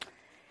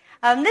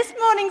This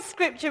morning's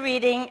scripture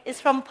reading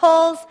is from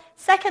Paul's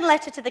second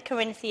letter to the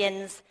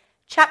Corinthians,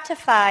 chapter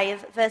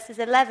 5, verses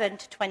 11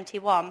 to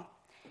 21.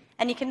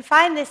 And you can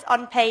find this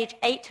on page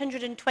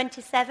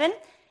 827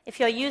 if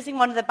you're using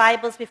one of the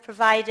Bibles we've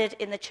provided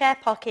in the chair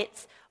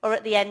pockets or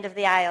at the end of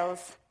the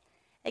aisles.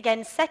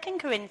 Again, 2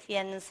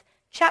 Corinthians,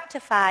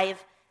 chapter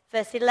 5,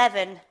 verse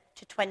 11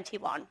 to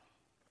 21.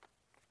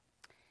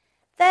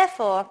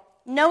 Therefore,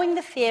 knowing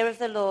the fear of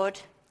the Lord,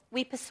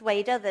 we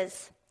persuade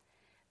others.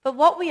 But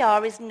what we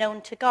are is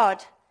known to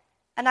God,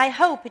 and I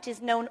hope it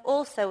is known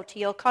also to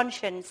your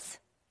conscience.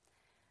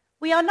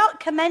 We are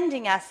not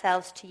commending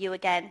ourselves to you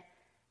again,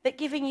 but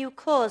giving you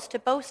cause to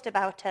boast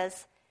about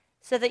us,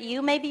 so that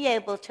you may be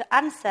able to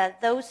answer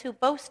those who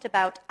boast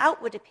about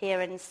outward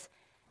appearance,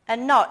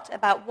 and not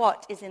about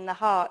what is in the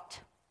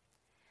heart.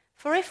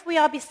 For if we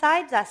are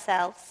besides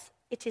ourselves,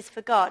 it is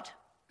for God.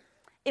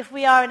 If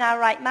we are in our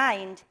right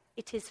mind,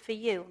 it is for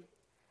you.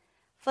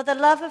 For the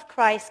love of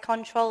Christ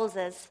controls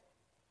us,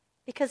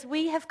 because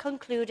we have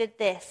concluded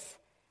this,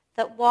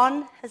 that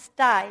one has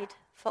died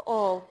for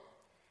all.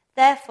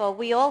 Therefore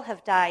we all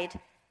have died.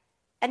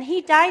 And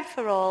he died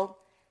for all,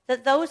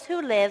 that those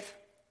who live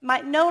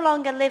might no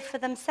longer live for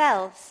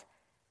themselves,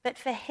 but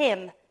for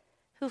him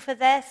who for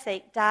their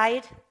sake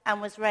died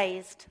and was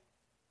raised.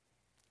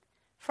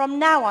 From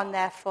now on,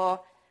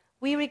 therefore,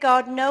 we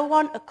regard no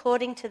one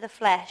according to the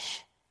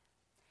flesh.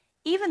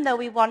 Even though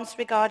we once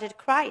regarded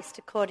Christ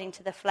according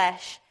to the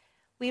flesh,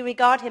 we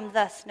regard him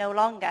thus no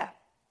longer.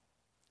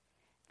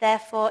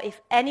 Therefore,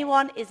 if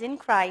anyone is in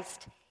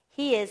Christ,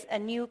 he is a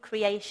new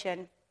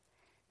creation.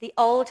 The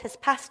old has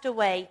passed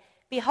away.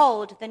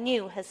 Behold, the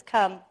new has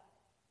come.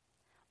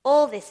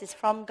 All this is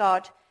from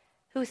God,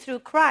 who through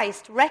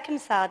Christ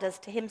reconciled us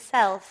to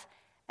himself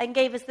and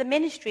gave us the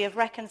ministry of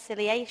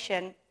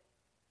reconciliation.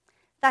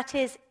 That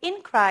is,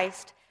 in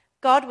Christ,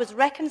 God was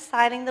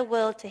reconciling the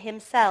world to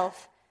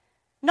himself,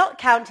 not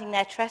counting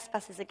their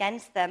trespasses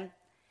against them,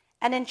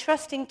 and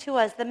entrusting to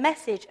us the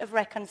message of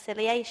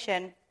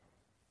reconciliation.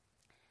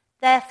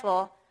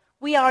 Therefore,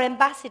 we are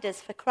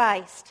ambassadors for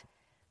Christ,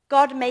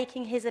 God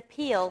making his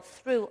appeal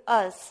through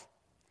us.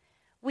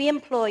 We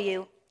implore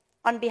you,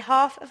 on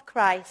behalf of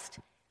Christ,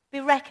 be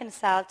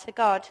reconciled to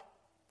God.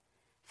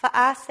 For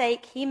our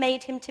sake he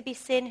made him to be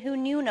sin who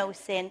knew no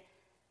sin,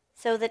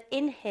 so that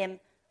in him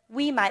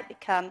we might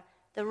become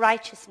the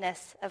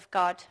righteousness of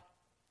God.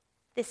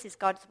 This is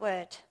God's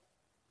word.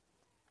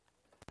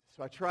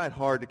 So I tried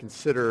hard to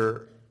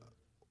consider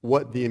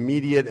what the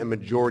immediate and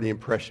majority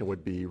impression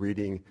would be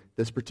reading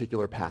this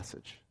particular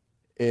passage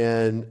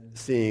and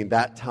seeing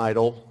that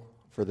title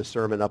for the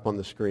sermon up on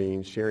the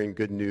screen, sharing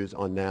good news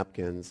on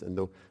napkins, and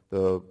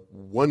the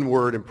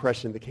one-word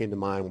impression that came to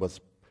mind was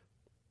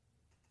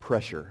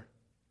pressure.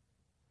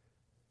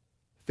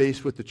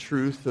 Faced with the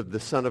truth of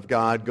the Son of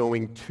God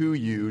going to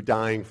you,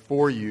 dying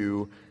for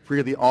you,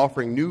 freely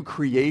offering new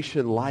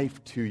creation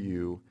life to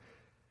you,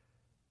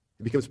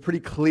 it becomes pretty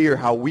clear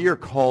how we are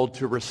called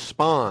to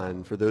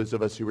respond for those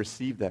of us who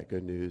receive that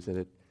good news,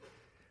 and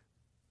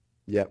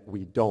yet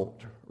we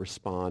don't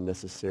respond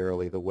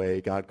necessarily the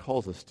way God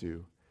calls us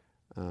to.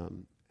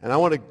 And I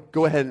want to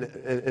go ahead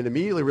and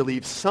immediately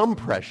relieve some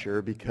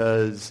pressure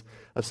because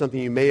of something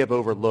you may have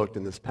overlooked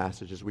in this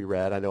passage as we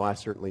read. I know I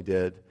certainly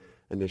did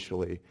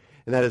initially.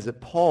 And that is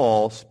that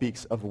Paul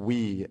speaks of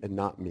we and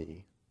not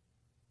me.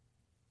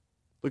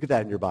 Look at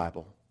that in your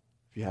Bible,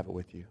 if you have it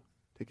with you.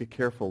 Take a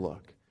careful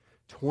look.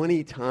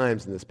 20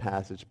 times in this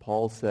passage,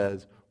 Paul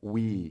says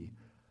we,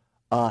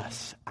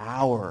 us,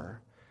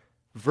 our,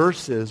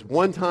 versus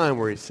one time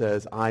where he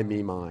says I,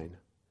 me, mine.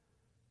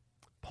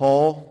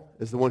 Paul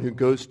is the one who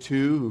goes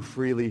to, who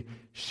freely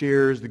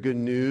shares the good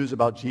news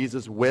about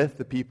Jesus with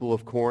the people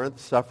of Corinth,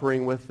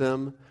 suffering with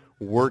them,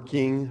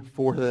 working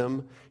for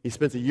them. He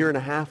spends 1.5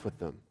 years with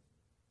them.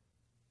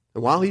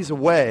 And while he's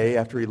away,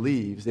 after he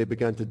leaves, they've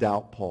begun to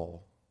doubt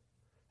Paul.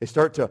 They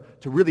start to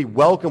really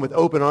welcome with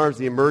open arms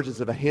the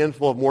emergence of a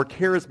handful of more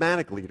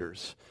charismatic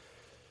leaders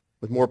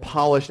with more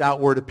polished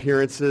outward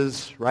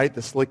appearances, right?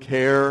 The slick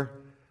hair,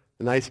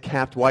 the nice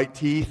capped white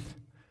teeth,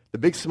 the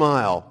big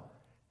smile,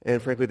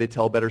 and frankly, they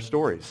tell better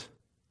stories.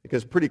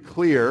 Because pretty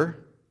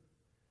clear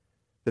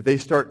that they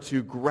start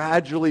to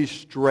gradually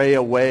stray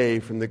away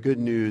from the good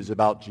news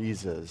about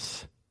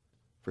Jesus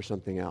for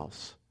something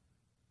else.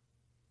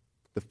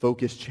 The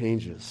focus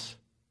changes.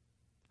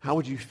 How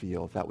would you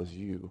feel if that was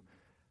you?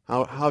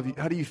 How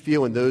do you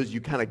feel when those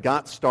you kind of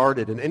got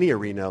started in any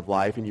arena of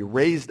life and you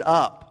raised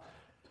up,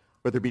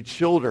 whether it be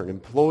children,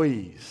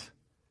 employees,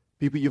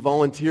 people you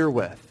volunteer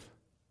with,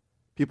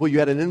 people you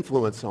had an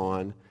influence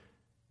on,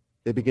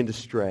 they begin to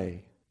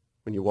stray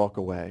when you walk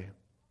away.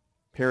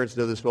 Parents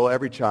know this well.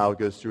 Every child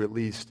goes through at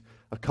least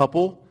a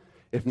couple,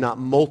 if not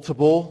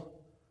multiple,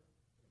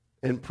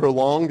 and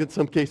prolonged, in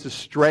some cases,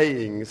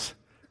 strayings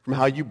from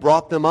how you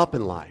brought them up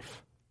in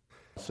life.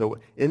 So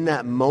in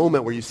that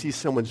moment where you see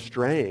someone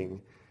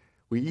straying,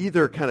 we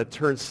either kind of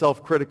turn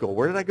self-critical.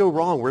 Where did I go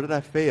wrong? Where did I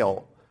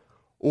fail?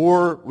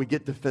 Or we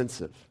get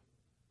defensive,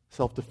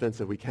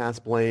 self-defensive. We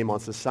cast blame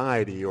on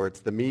society, or it's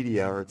the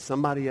media, or it's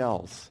somebody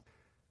else,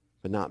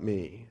 but not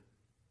me.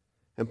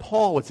 And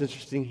Paul, what's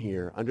interesting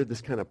here, under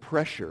this kind of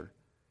pressure,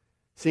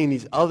 seeing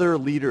these other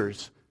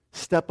leaders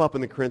step up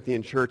in the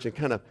Corinthian church and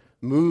kind of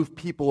move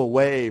people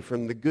away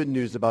from the good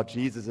news about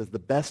Jesus as the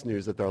best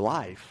news of their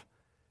life,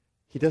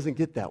 he doesn't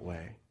get that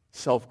way,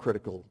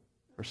 self-critical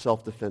or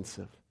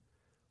self-defensive.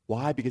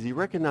 Why? Because he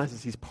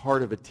recognizes he's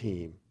part of a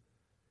team.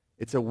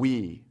 It's a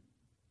we.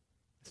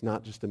 It's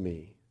not just a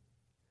me.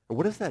 And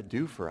what does that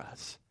do for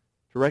us?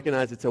 To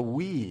recognize it's a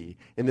we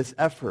in this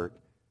effort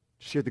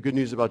to share the good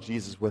news about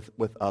Jesus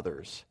with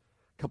others.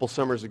 A couple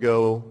summers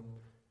ago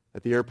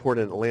at the airport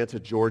in Atlanta,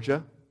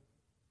 Georgia,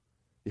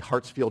 the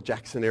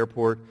Hartsfield-Jackson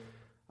Airport,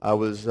 I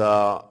was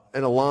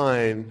in a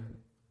line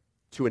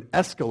to an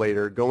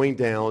escalator going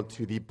down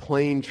to the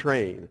plane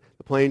train.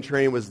 The plane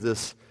train was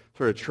this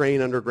sort of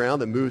train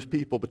underground that moves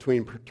people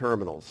between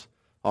terminals,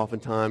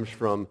 oftentimes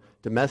from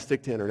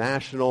domestic to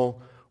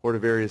international or to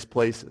various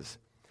places.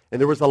 And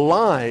there was a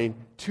line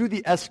to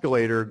the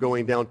escalator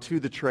going down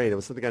to the train. It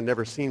was something I'd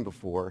never seen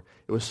before.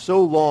 It was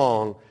so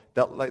long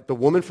that like the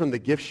woman from the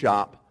gift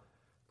shop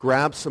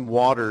grabbed some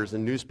waters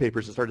and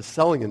newspapers and started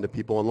selling them to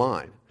people in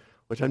line,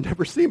 which I've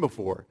never seen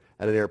before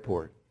at an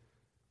airport.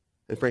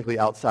 And frankly,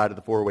 outside of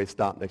the four-way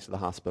stop next to the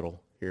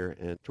hospital here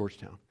in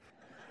Georgetown.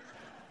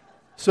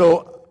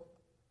 So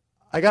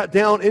I got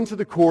down into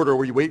the corridor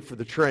where you wait for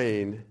the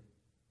train,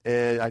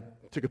 and I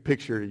took a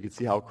picture. You could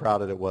see how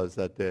crowded it was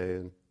that day.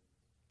 And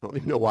I don't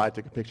even know why I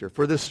took a picture.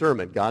 For this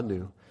sermon, God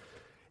knew.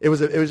 It was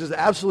just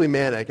absolutely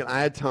manic, and I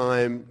had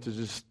time to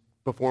just,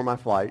 before my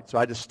flight, so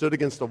I just stood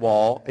against the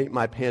wall, ate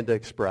my Panda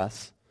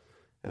Express,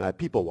 and I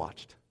people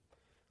watched,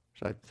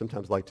 which I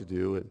sometimes like to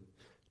do. And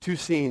two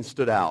scenes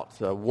stood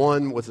out.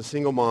 One was a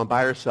single mom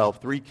by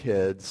herself, 3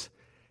 kids.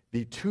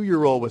 The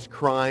 2-year-old was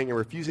crying and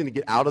refusing to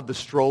get out of the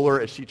stroller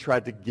as she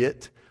tried to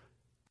get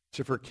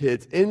to her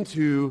kids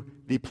into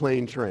the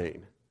plane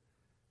train.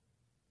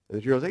 And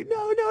the 2-year-old was like,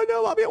 no,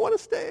 Mommy, I want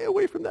to stay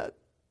away from that.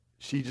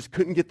 She just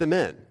couldn't get them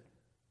in.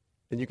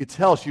 And you could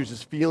tell she was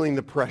just feeling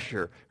the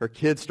pressure. Her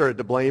kids started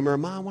to blame her.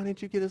 Mom, why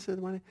didn't you get us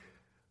in?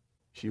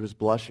 She was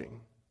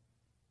blushing.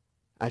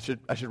 I should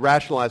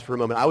rationalize for a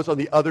moment. I was on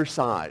the other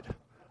side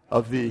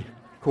of the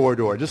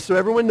corridor. Just so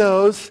everyone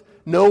knows,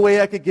 no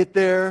way I could get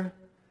there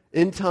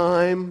in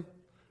time.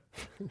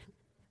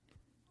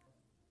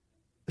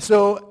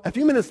 So a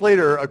few minutes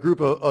later, a group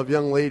of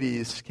young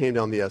ladies came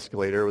down the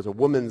escalator. It was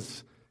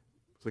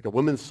like a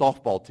women's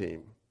softball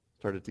team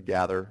started to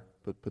gather,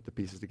 put the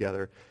pieces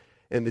together.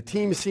 And the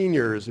team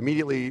seniors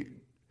immediately,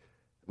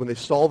 when they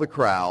saw the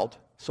crowd,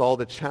 saw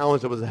the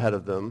challenge that was ahead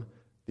of them,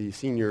 the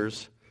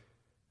seniors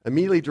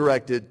immediately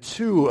directed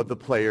 2 of the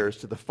players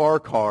to the far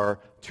car,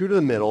 2 to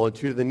the middle, and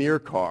 2 to the near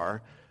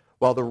car,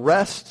 while the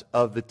rest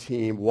of the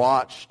team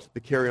watched the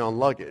carry-on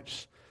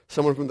luggage.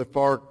 Someone from the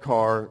far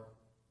car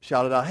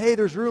shouted out, hey,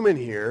 there's room in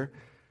here.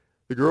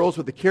 The girls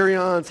with the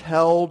carry-ons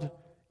held.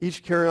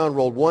 Each carry-on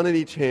rolled 1 in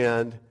each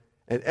hand,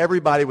 and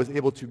everybody was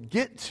able to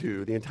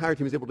the entire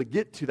team was able to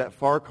get to that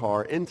far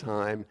car in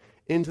time,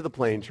 into the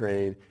plane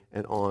train,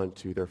 and on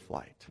to their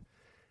flight.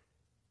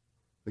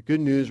 The good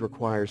news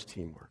requires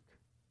teamwork.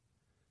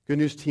 Good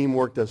news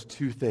teamwork does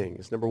 2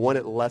 things. Number 1,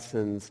 it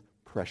lessens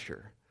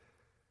pressure.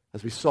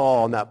 As we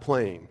saw on that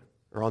plane,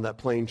 or on that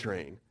plane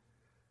train,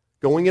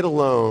 going it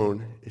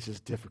alone is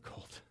just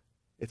difficult.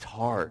 It's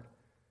hard.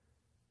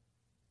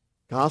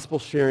 Gospel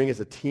sharing is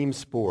a team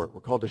sport.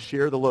 We're called to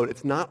share the load.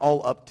 It's not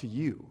all up to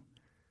you.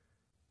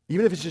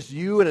 Even if it's just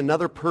you and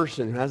another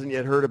person who hasn't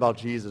yet heard about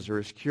Jesus or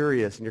is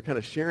curious and you're kind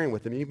of sharing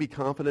with them, you can be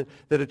confident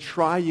that a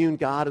triune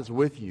God is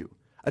with you.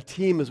 A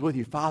team is with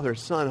you, Father,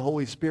 Son,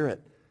 Holy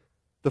Spirit.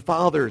 The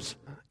Father's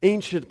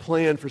ancient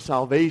plan for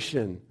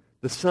salvation,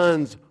 the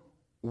Son's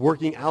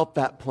working out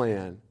that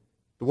plan,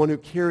 the one who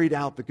carried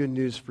out the good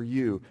news for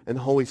you, and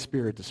the Holy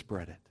Spirit to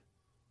spread it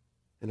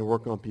and to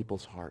work on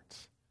people's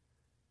hearts.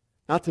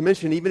 Not to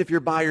mention, even if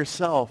you're by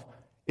yourself,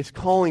 it's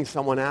calling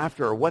someone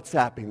after or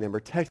WhatsApping them or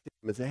texting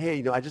them and say,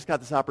 hey, I just got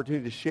this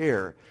opportunity to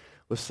share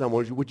with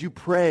someone. Would you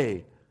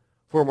pray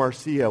for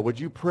Marcia? Would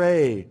you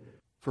pray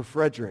for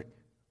Frederick?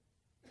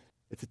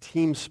 It's a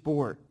team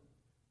sport.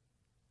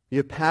 You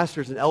have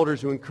pastors and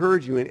elders who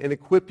encourage you and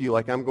equip you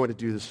like I'm going to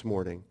do this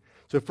morning.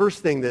 So the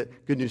first thing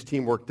that Good News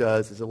Teamwork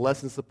does is it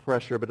lessens the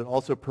pressure, but it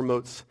also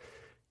promotes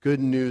good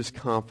news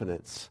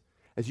confidence.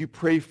 As you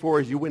pray for,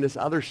 as you witness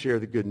others share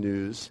the good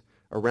news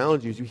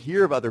around you, as you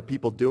hear of other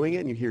people doing it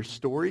and you hear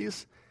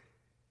stories,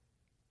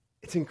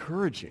 it's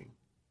encouraging.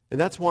 And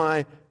that's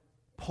why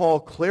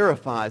Paul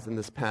clarifies in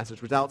this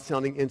passage without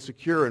sounding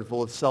insecure and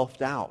full of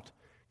self-doubt.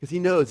 Because he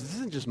knows this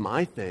isn't just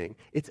my thing,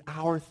 it's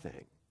our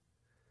thing.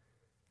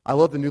 I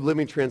love the New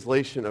Living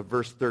Translation of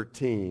verse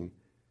 13.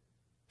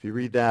 If you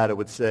read that, it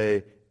would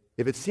say,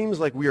 if it seems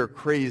like we are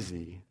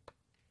crazy,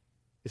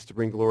 it's to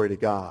bring glory to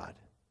God.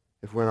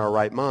 If we're in our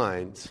right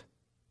minds,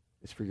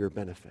 it's for your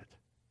benefit.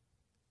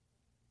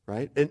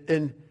 Right?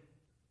 And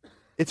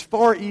it's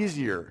far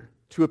easier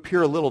to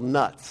appear a little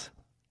nuts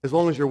as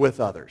long as you're with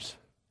others.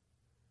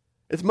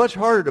 It's much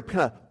harder to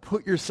kind of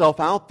put yourself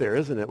out there,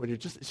 isn't it? When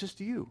it's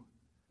just you.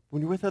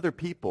 When you're with other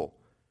people,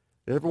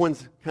 and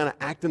everyone's kind of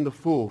acting the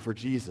fool for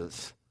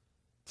Jesus.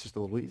 It's just a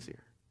little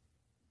easier.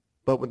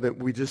 But when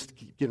we just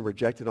keep getting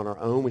rejected on our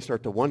own, we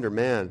start to wonder,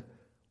 man,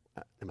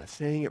 am I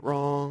saying it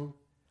wrong?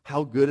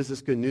 How good is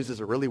this good news?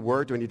 Does it really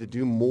work? Do I need to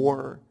do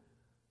more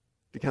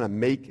to kind of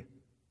make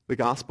the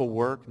gospel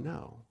work?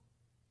 No.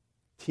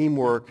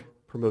 Teamwork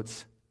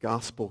promotes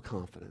gospel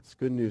confidence,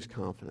 good news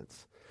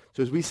confidence.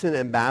 So as we send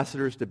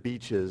ambassadors to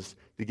beaches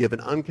to give an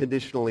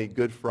unconditionally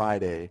Good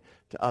Friday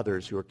to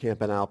others who are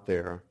camping out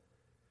there,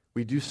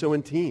 we do so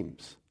in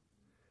teams.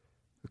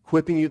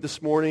 Equipping you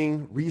this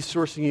morning,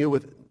 resourcing you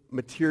with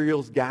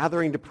materials,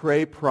 gathering to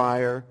pray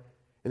prior,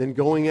 and then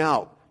going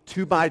out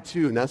 2 by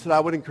 2. And that's what I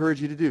would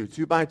encourage you to do,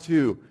 2 by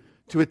 2,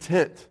 to a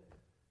tent,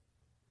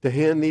 to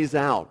hand these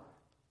out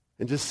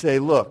and just say,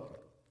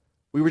 look,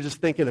 we were just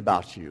thinking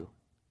about you.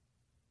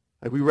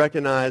 Like, we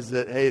recognize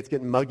that, hey, it's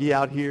getting muggy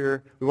out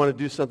here. We want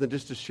to do something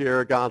just to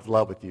share God's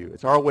love with you.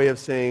 It's our way of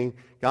saying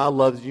God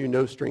loves you,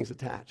 no strings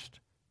attached.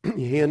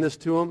 You hand this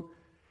to them.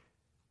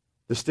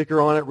 The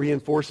sticker on it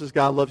reinforces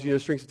God loves you, no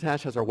strings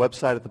attached, has our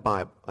website at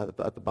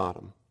the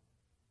bottom.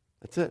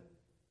 That's it.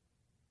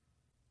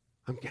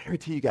 I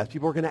guarantee you guys,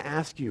 people are going to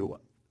ask you,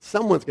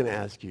 someone's going to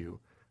ask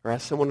you, or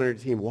ask someone on your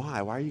team,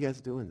 why? Why are you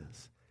guys doing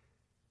this?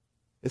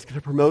 It's going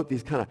to promote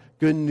these kind of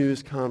good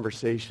news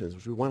conversations,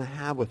 which we want to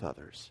have with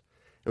others.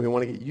 And we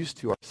want to get used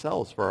to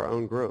ourselves for our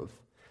own growth.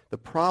 The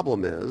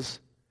problem is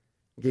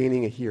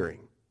gaining a hearing.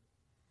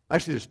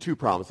 Actually, there's 2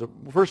 problems.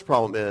 The first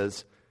problem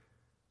is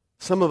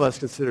some of us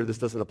consider this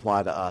doesn't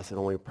apply to us. It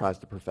only applies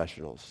to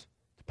professionals,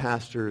 to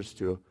pastors,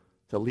 to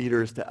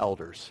leaders, to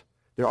elders.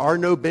 There are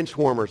no bench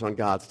warmers on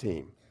God's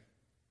team.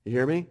 You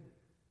hear me?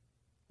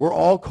 We're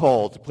all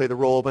called to play the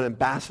role of an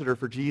ambassador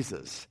for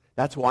Jesus.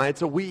 That's why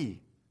it's a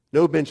we.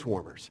 No bench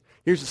warmers.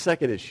 Here's the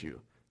second issue,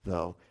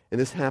 though, and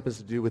this happens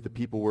to do with the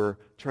people we're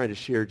trying to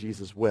share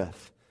Jesus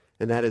with,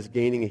 and that is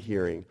gaining a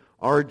hearing.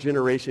 Our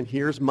generation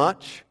hears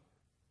much,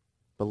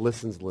 but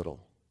listens little.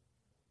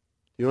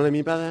 You know what I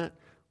mean by that?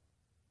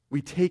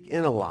 We take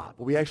in a lot,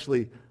 but we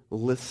actually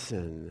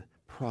listen,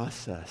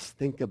 process,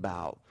 think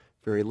about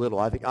very little.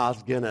 I think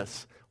Os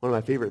Guinness, one of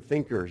my favorite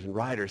thinkers and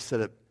writers,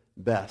 said it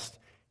best.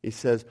 He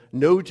says,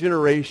 no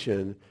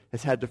generation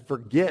has had to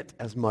forget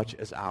as much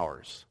as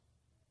ours.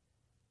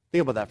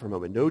 Think about that for a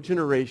moment. No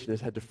generation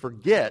has had to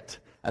forget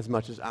as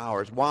much as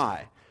ours.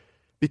 Why?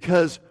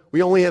 Because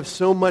we only have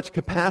so much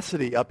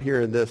capacity up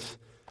here in this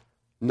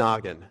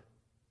noggin.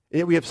 And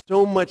yet we have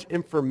so much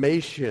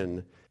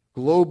information,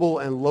 global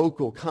and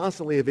local,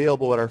 constantly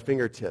available at our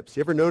fingertips.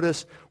 You ever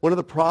notice one of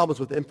the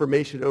problems with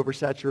information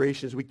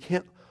oversaturation is we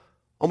can't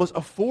almost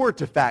afford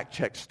to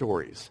fact-check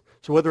stories.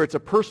 So whether it's a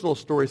personal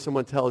story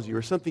someone tells you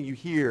or something you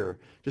hear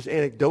just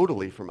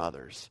anecdotally from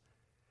others,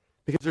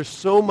 because there's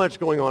so much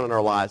going on in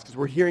our lives, because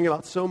we're hearing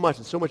about so much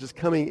and so much is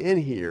coming in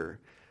here,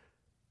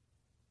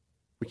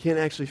 we can't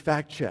actually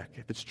fact-check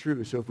if it's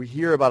true. So if we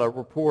hear about a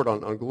report on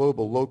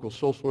global, local,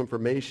 social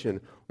information,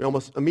 we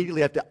almost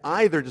immediately have to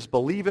either just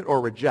believe it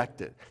or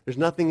reject it. There's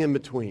nothing in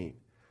between.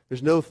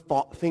 There's no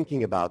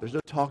thinking about it. There's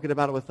no talking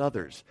about it with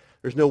others.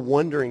 There's no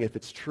wondering if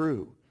it's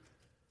true.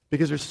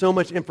 Because there's so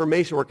much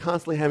information, we're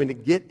constantly having to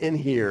get in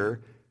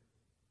here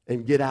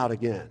and get out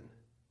again.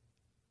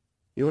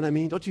 You know what I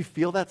mean? Don't you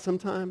feel that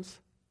sometimes?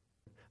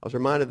 I was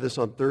reminded of this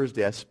on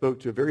Thursday. I spoke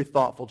to a very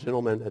thoughtful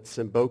gentleman at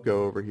Simboko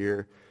over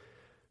here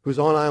who's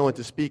on island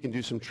to speak and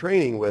do some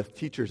training with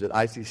teachers at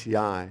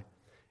ICCI.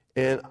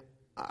 And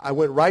I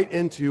went right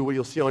into what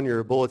you'll see on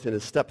your bulletin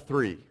is step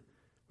 3,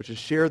 which is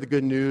share the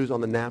good news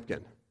on the napkin.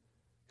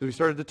 Because we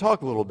started to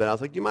talk a little bit. I was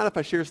like, do you mind if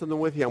I share something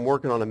with you? I'm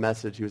working on a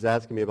message. He was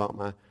asking me about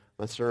my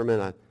sermon.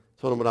 I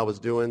told him what I was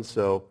doing,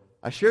 so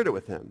I shared it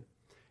with him.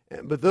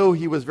 But though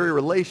he was very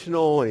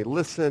relational and he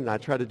listened, and I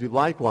tried to do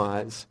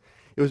likewise,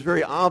 it was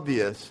very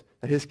obvious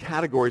that his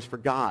categories for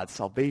God,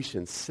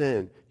 salvation,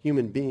 sin,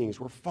 human beings,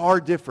 were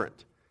far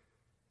different.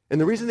 And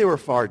the reason they were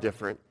far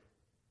different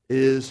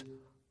is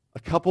a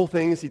couple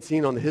things he'd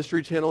seen on the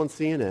History Channel and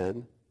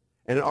CNN,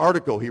 and an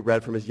article he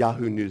read from his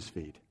Yahoo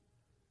newsfeed.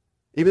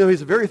 Even though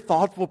he's a very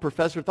thoughtful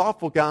professor,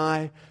 thoughtful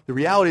guy, the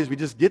reality is we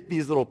just get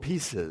these little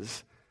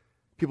pieces.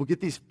 People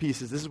get these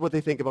pieces. This is what they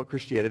think about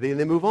Christianity, and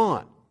they move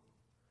on.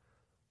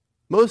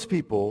 Most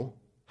people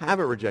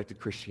haven't rejected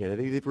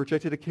Christianity. They've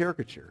rejected a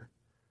caricature.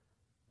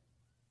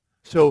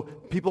 So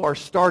people are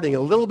starting a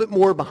little bit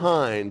more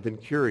behind than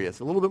curious,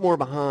 a little bit more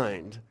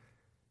behind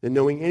than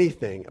knowing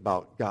anything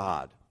about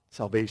God,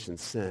 salvation,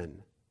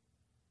 sin.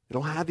 They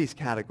don't have these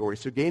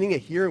categories. So gaining a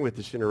hearing with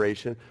this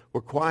generation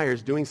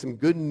requires doing some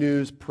good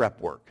news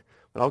prep work,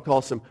 what I'll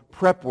call some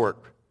prep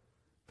work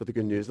for the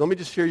good news. Let me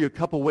just share you a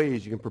couple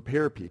ways you can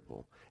prepare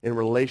people in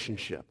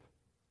relationship,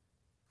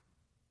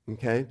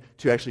 okay,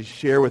 to actually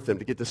share with them,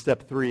 to get to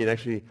step 3 and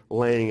actually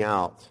laying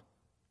out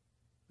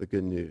the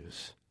good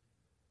news.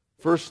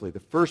 Firstly, the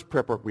first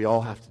prep work we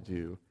all have to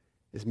do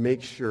is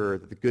make sure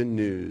that the good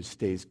news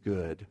stays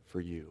good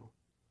for you.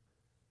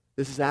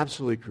 This is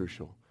absolutely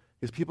crucial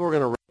because people are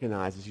going to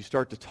recognize as you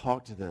start to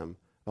talk to them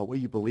about what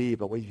you believe,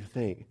 about what you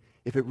think,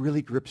 if it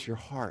really grips your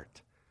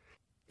heart.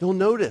 They'll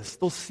notice,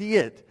 they'll see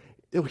it,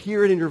 they'll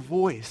hear it in your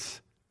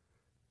voice.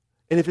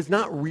 And if it's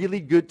not really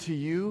good to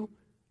you,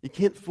 You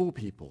can't fool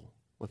people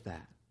with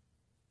that.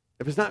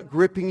 If it's not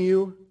gripping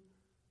you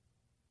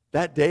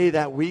that day,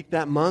 that week,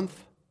 that month,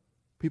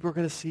 people are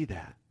going to see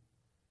that.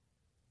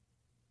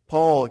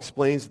 Paul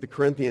explains to the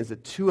Corinthians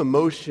that two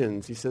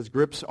emotions, he says,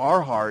 grips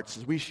our hearts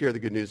as we share the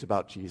good news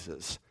about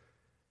Jesus.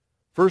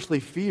 Firstly,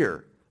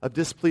 fear of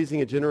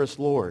displeasing a generous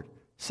Lord.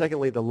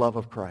 Secondly, the love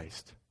of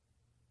Christ.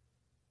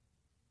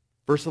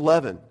 Verse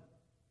 11,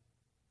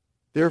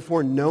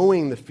 therefore,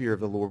 knowing the fear of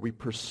the Lord, we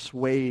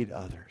persuade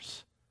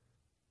others.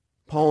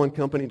 Paul and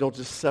company don't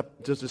just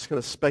kind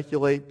of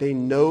speculate. They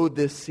know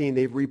this scene.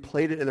 They've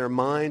replayed it in their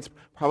minds,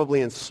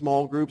 probably in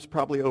small groups,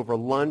 probably over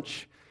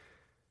lunch,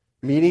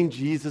 meeting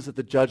Jesus at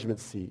the judgment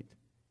seat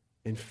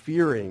and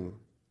fearing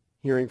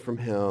hearing from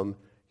him,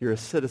 you're a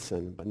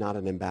citizen, but not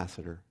an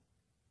ambassador.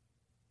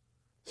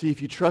 See,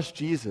 if you trust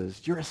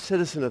Jesus, you're a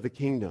citizen of the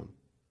kingdom.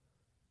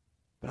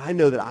 But I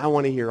know that I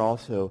want to hear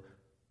also,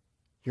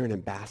 you're an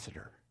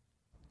ambassador.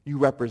 You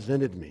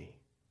represented me.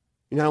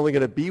 You're not only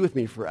going to be with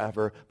me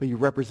forever, but you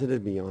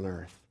represented me on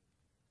earth.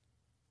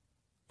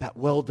 That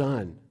well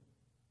done.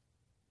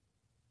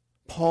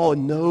 Paul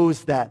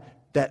knows that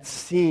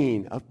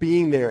scene of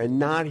being there and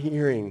not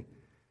hearing,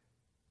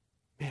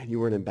 man, you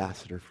were an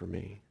ambassador for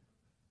me.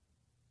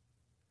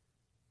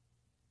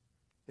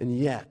 And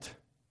yet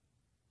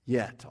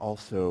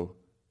also,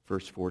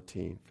 verse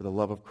 14, for the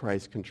love of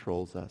Christ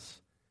controls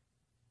us.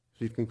 So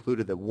we've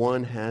concluded that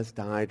one has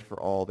died for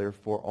all,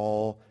 therefore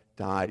all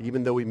died,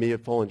 even though we may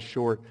have fallen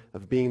short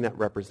of being that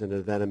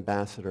representative, that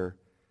ambassador,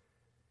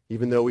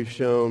 even though we've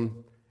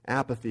shown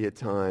apathy at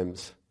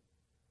times,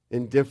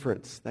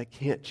 indifference, that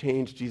can't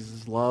change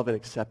Jesus' love and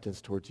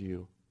acceptance towards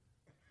you.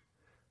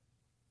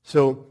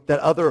 So that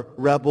other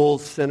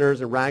rebels,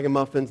 sinners, and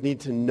ragamuffins need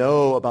to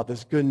know about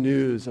this good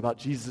news, about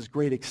Jesus'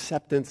 great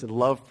acceptance and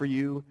love for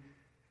you,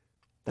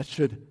 that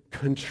should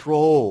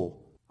control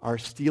our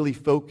steely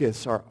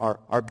focus,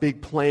 our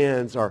big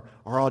plans, our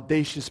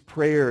audacious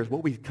prayers,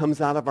 what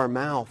comes out of our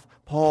mouth.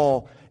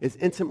 Paul is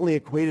intimately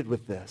equated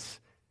with this.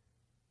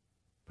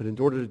 But in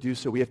order to do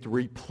so, we have to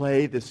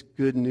replay this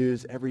good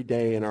news every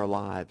day in our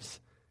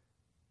lives.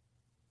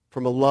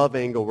 From a love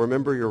angle,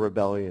 remember your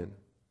rebellion.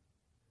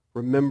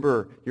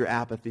 Remember your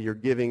apathy, your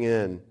giving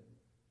in,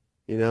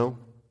 and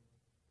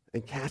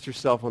cast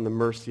yourself on the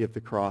mercy of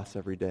the cross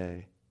every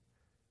day.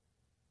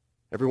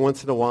 Every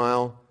once in a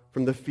while,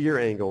 from the fear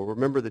angle,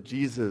 remember that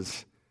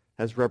Jesus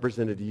has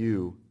represented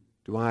you.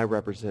 Do I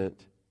represent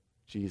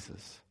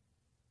Jesus?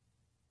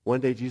 One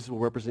day Jesus will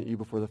represent you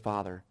before the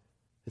Father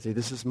and say,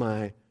 this is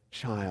my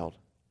child.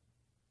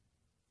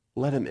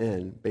 Let him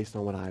in based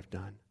on what I've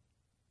done.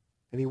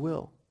 And he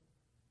will.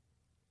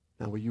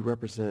 Now, will you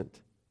represent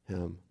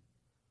him?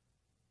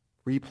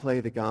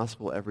 Replay the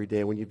gospel every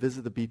day. When you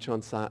visit the beach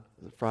on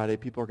Friday,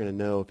 people are going to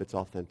know if it's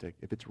authentic,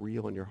 if it's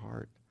real in your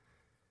heart.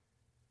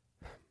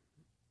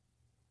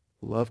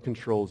 Love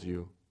controls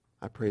you.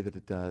 I pray that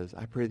it does.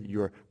 I pray that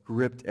you are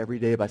gripped every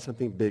day by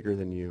something bigger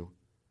than you,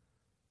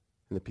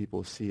 and that people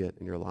will see it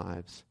in your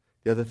lives.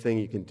 The other thing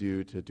you can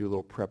do to do a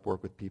little prep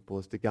work with people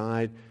is to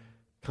guide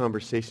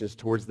conversations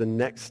towards the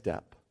next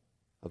step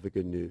of the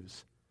good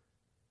news.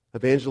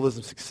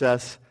 Evangelism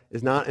success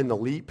is not in the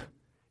leap.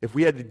 If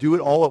we had to do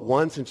it all at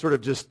once and sort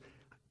of just,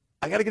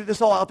 I got to get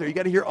this all out there. You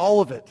got to hear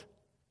all of it.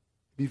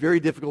 It'd be very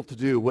difficult to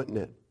do, wouldn't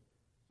it?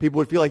 People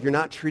would feel like you're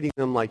not treating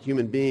them like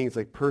human beings,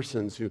 like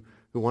persons who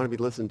want to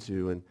be listened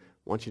to and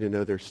want you to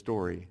know their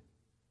story.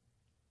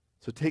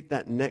 So take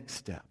that next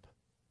step.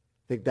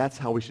 I think that's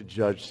how we should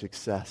judge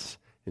success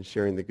in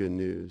sharing the good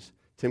news.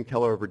 Tim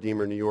Keller of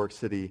Redeemer, New York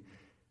City,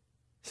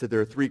 said there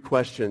are 3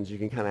 questions you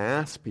can kind of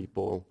ask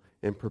people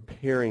in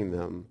preparing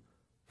them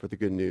for the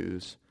good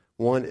news.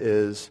 One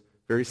is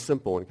very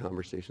simple in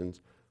conversations.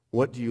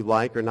 What do you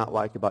like or not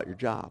like about your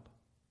job?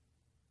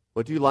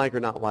 What do you like or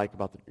not like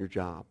about your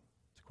job?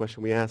 It's a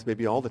question we ask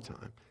maybe all the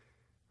time,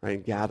 right?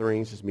 In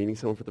gatherings, just meeting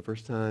someone for the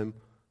first time,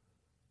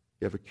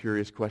 you have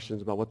curious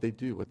questions about what they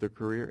do, what their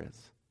career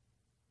is.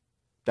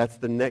 That's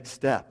the next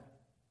step.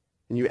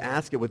 And you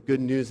ask it with good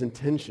news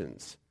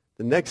intentions.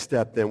 The next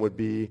step then would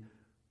be,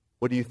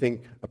 what do you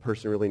think a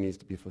person really needs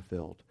to be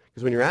fulfilled?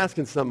 Because when you're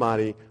asking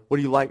somebody, what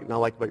do you like and not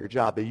like about your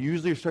job, they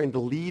usually are starting to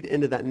lead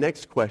into that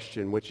next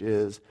question, which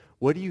is,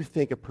 what do you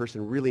think a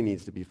person really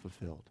needs to be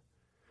fulfilled?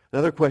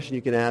 Another question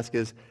you can ask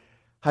is,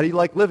 how do you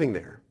like living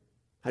there?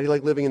 How do you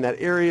like living in that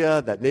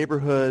area, that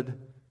neighborhood,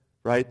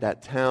 right?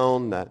 That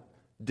town, that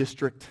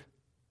district?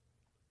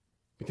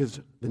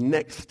 Because the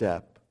next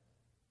step,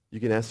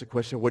 you can ask the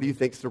question, what do you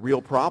think is the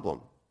real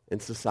problem in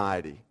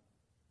society?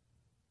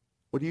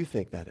 What do you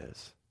think that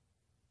is?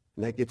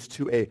 And that gets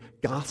to a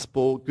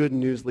gospel, good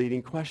news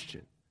leading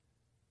question.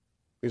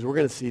 Because we're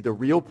going to see the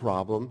real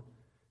problem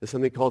is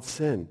something called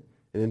sin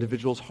in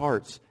individuals'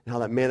 hearts and how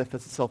that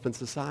manifests itself in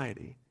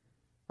society.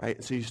 Right?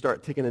 And so you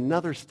start taking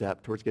another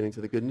step towards getting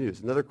to the good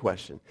news. Another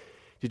question.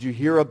 Did you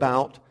hear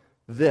about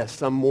this,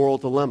 some moral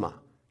dilemma?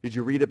 Did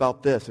you read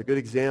about this? A good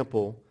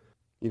example,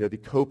 the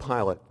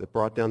co-pilot that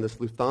brought down this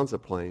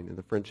Lufthansa plane in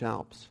the French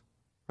Alps.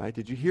 Right?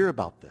 Did you hear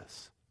about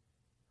this?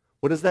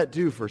 What does that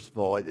do, first of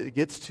all? It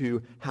gets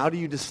to how do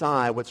you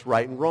decide what's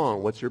right and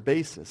wrong? What's your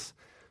basis?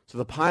 So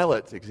the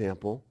pilot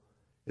example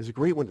is a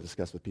great one to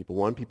discuss with people.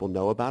 One, people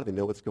know about it. They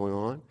know what's going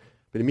on.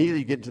 But immediately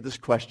you get into this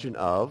question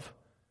of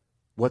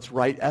what's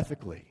right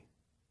ethically.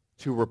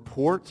 To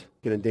report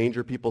can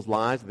endanger people's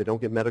lives if they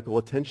don't get medical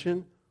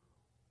attention,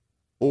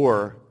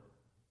 or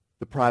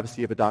the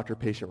privacy of a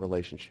doctor-patient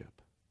relationship.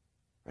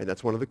 Right?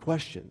 That's one of the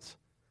questions.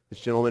 This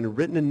gentleman had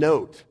written a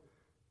note,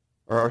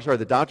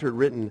 the doctor had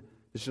written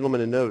this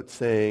gentleman a note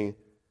saying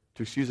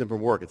to excuse him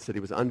from work. It said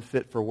he was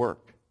unfit for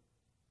work.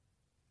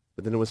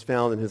 But then it was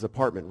found in his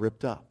apartment,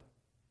 ripped up.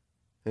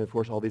 And of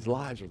course, all these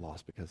lives are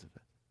lost because of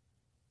it.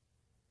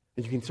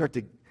 And you can start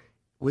to,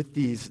 with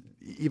these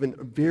even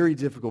very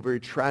difficult, very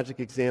tragic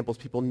examples,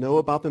 people know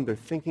about them, they're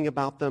thinking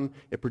about them,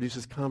 it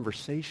produces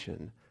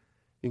conversation.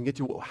 You can get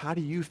to, well, how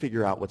do you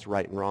figure out what's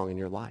right and wrong in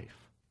your life?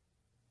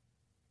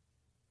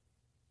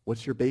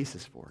 What's your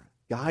basis for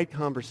it? Guide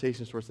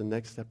conversations towards the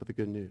next step of the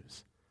good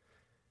news.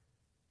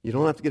 You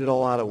don't have to get it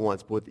all out at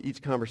once, but with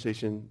each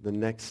conversation, the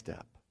next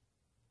step.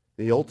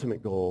 The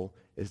ultimate goal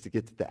is to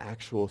get to the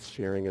actual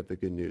sharing of the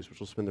good news, which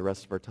we'll spend the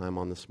rest of our time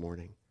on this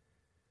morning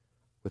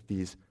with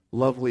these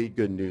lovely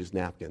good news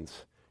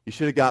napkins. You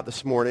should have got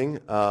this morning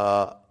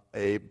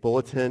a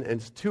bulletin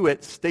and to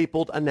it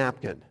stapled a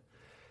napkin.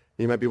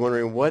 You might be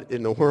wondering, what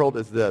in the world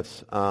is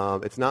this?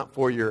 It's not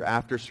for your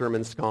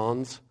after-sermon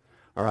scones,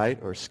 all right,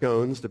 or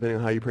scones, depending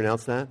on how you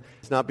pronounce that.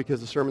 It's not because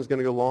the sermon's going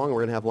to go long and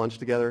we're going to have lunch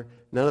together.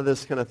 None of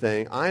this kind of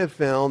thing. I have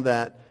found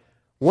that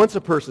once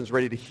a person's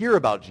ready to hear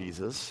about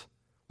Jesus,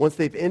 once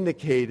they've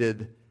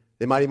indicated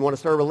they might even want to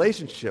start a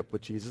relationship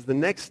with Jesus, the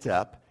next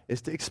step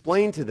is to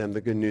explain to them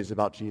the good news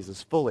about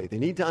Jesus fully. They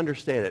need to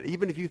understand it,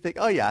 even if you think,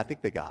 oh yeah, I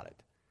think they got it.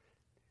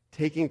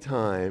 Taking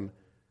time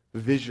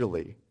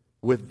visually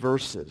with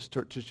verses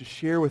to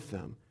share with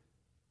them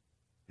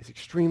is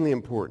extremely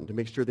important to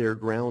make sure they are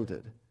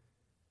grounded.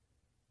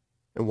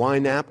 And why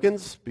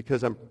napkins?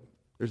 Because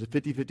there's a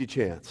 50-50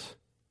 chance,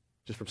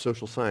 just from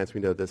social science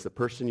we know this, the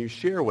person you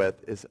share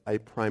with is a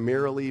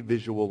primarily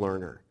visual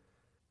learner.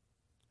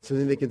 So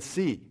then they can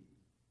see.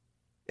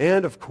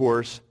 And of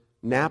course,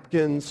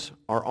 napkins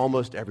are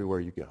almost everywhere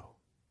you go.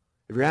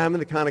 If you're having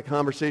the kind of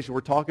conversation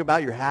we're talking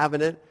about, you're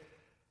having it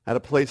at a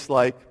place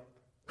like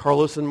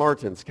Carlos and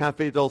Martin's,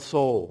 Cafe del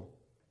Sol,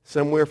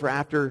 somewhere for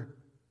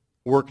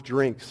after-work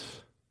drinks.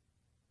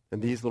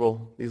 And these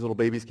little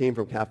babies came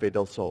from Cafe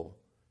del Sol.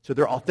 So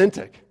they're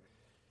authentic.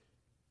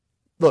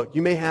 Look,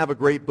 you may have a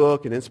great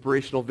book, an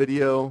inspirational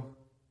video.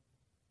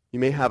 You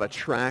may have a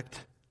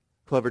tract,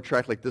 clever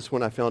tract like this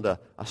one. I found a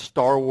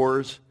Star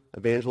Wars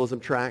evangelism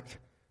tract,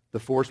 The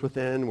Force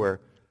Within, where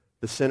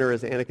the center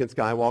is Anakin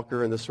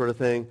Skywalker and this sort of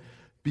thing.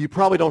 But you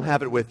probably don't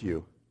have it with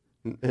you.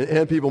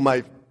 And people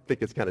might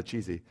think it's kind of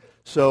cheesy.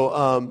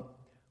 So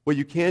what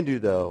you can do,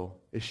 though,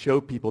 is show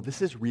people,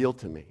 this is real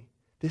to me.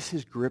 This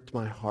has gripped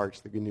my heart,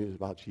 the good news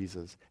about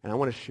Jesus, and I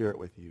want to share it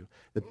with you.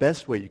 The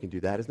best way you can do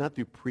that is not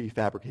through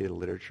prefabricated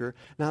literature,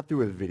 not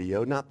through a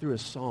video, not through a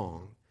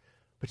song,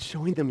 but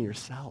showing them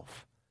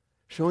yourself,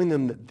 showing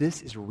them that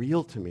this is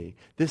real to me.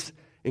 This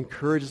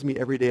encourages me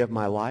every day of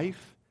my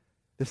life.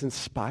 This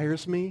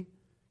inspires me.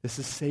 This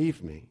has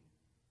saved me.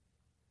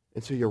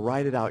 And so you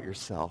write it out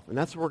yourself, and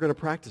that's what we're going to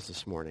practice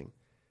this morning.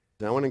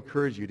 And I want to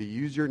encourage you to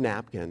use your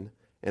napkin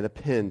and a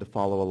pen to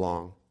follow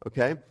along,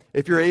 okay?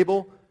 If you're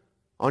able,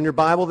 on your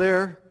Bible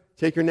there,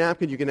 take your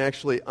napkin. You can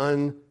actually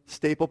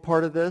unstaple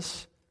part of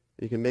this.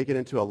 You can make it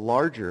into a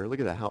larger,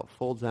 look at that, how it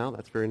folds out.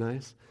 That's very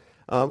nice.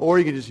 Or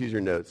you can just use your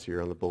notes here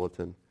on the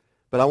bulletin.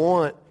 But I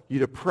want you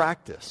to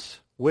practice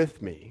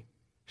with me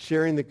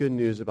sharing the good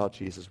news about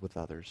Jesus with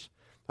others.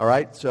 All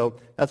right? So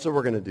that's what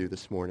we're going to do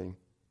this morning.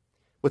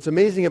 What's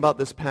amazing about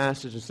this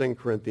passage in 2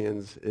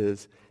 Corinthians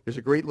is there's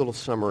a great little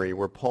summary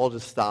where Paul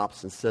just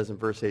stops and says in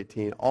verse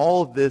 18,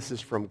 all of this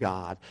is from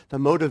God. The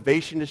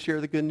motivation to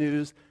share the good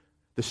news,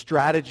 the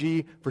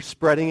strategy for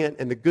spreading it,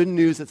 and the good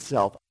news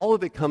itself, all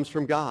of it comes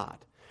from God.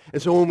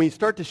 And so when we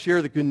start to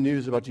share the good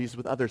news about Jesus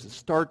with others, it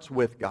starts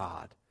with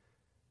God.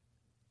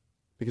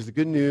 Because the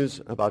good news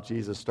about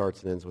Jesus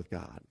starts and ends with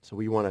God. So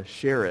we want to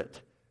share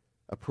it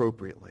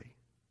appropriately.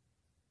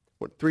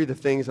 Three of the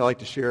things I like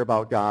to share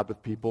about God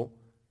with people,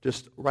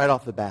 just right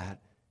off the bat,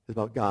 is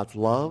about God's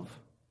love,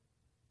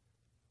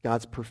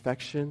 God's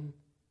perfection,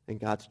 and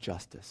God's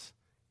justice.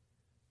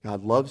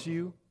 God loves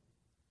you.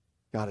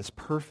 God is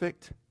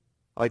perfect.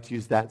 I like to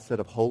use that instead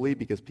of holy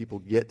because people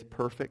get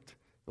perfect.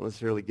 Don't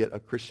necessarily get a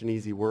Christian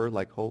easy word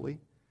like holy.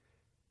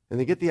 And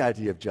they get the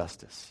idea of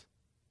justice.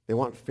 They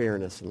want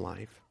fairness in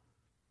life.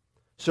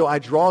 So I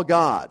draw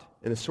God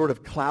in a sort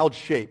of cloud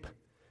shape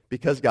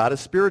because God is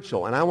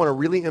spiritual. And I want to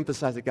really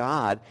emphasize that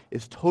God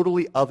is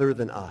totally other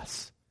than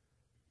us.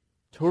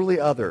 Totally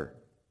other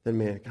than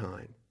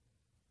mankind.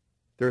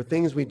 There are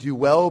things we do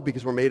well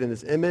because we're made in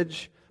his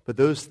image, but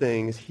those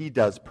things he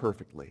does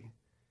perfectly.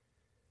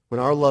 When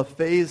our love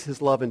fades,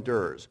 his love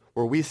endures.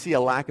 Where we see a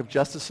lack of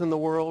justice in the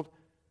world,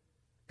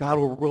 God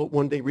will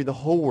one day bring the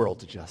whole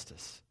world to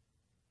justice.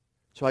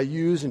 So I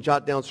use and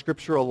jot down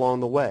scripture along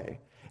the way.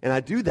 And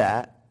I do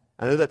that.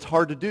 I know that's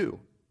hard to do.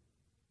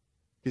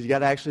 because you got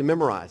to actually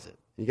memorize it.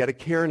 You got to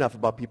care enough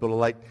about people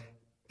to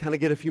kind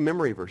of get a few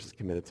memory verses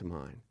committed to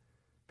mind.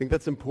 I think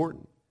that's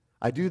important.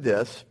 I do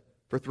this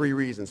for 3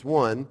 reasons.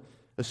 One,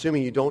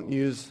 assuming you don't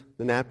use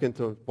the napkin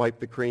to wipe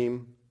the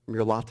cream from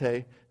your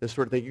latte, this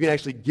sort of thing, you can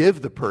actually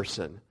give the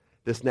person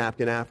this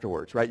napkin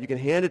afterwards, right? You can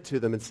hand it to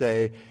them and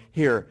say,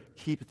 here,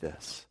 keep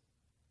this.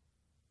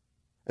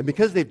 And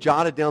because they've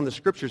jotted down the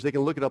scriptures, they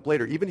can look it up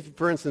later. Even if you,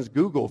 for instance,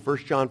 Google 1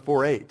 John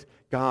 4:8,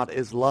 God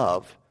is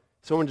love,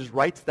 someone just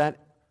writes that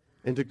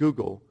into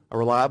Google, a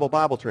reliable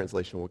Bible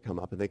translation will come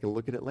up, and they can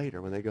look at it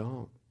later when they go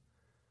home.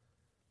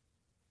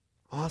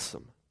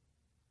 Awesome.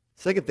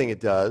 Second thing it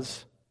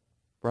does,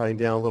 writing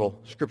down a little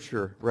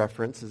scripture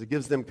reference, is it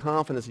gives them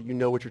confidence that you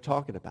know what you're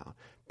talking about.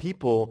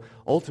 People,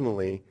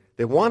 ultimately,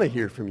 they want to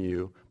hear from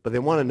you, but they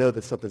want to know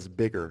that something's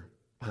bigger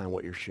behind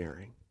what you're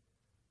sharing,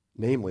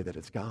 namely that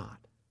it's God.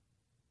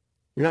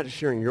 You're not just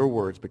sharing your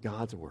words, but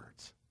God's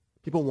words.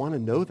 People want to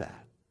know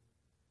that,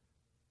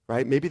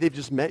 right? Maybe they've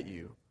just met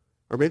you,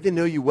 or maybe they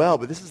know you well,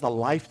 but this is a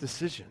life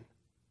decision.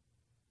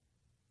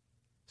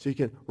 So you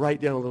can write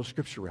down a little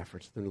scripture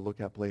reference for them to look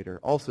up later.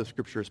 Also,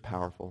 scripture is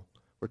powerful.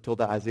 We're told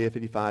that Isaiah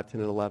 55,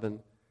 10 and 11,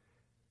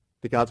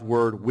 that God's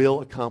word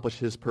will accomplish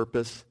his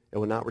purpose. It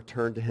will not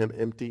return to him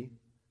empty.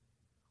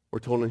 We're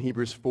told in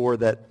Hebrews 4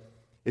 that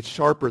it's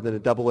sharper than a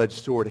double-edged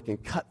sword. It can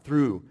cut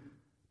through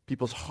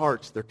people's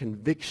hearts, their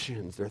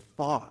convictions, their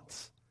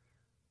thoughts.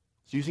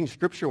 So using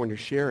scripture when you're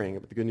sharing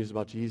the good news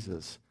about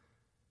Jesus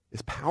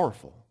is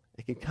powerful.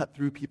 It can cut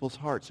through people's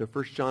hearts. So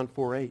 1 John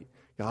 4:8,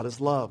 God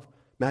is love.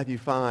 Matthew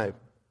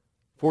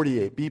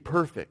 5:48, be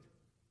perfect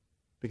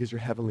because your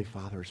heavenly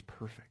Father is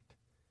perfect.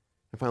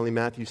 And finally,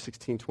 Matthew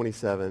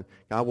 16:27,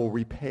 God will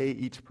repay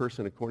each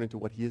person according to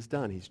what he has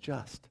done. He's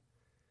just.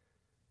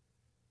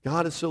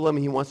 God is so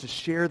loving, he wants to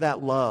share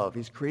that love.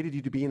 He's created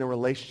you to be in a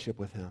relationship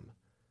with him.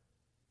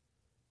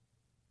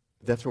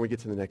 That's when we get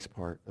to the next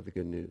part of the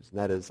good news, and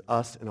that is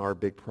us and our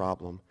big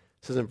problem.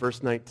 It says in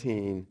verse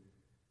 19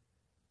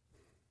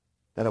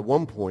 that at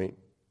one point,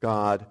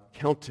 God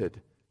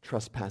counted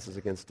trespasses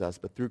against us,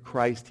 but through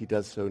Christ, he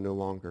does so no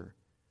longer.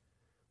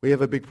 We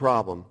have a big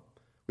problem.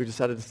 We've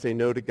decided to say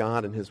no to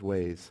God and his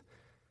ways.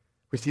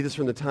 We see this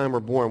from the time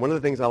we're born. One of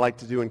the things I like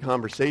to do in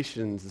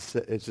conversations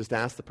is just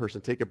ask the person,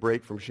 take a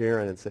break from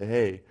sharing and say,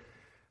 hey,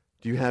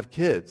 do you have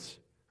kids?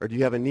 Or do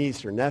you have a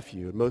niece or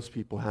nephew? And most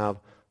people have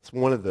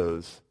one of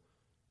those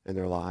in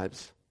their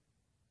lives.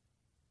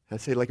 I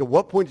say, at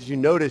what point did you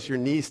notice your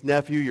niece,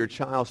 nephew, your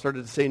child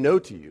started to say no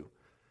to you?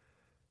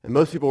 And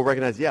most people will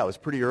recognize, yeah, it was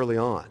pretty early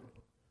on.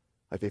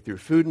 Like they threw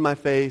food in my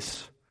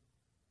face,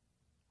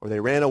 or they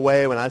ran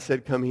away when I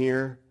said, come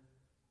here.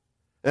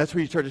 And that's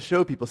where you start to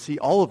show people, see,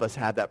 all of us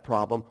had that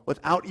problem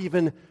without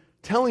even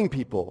telling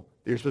people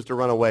that you're supposed to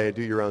run away and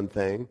do your own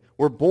thing.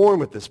 We're born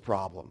with this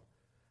problem,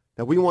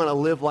 that we want to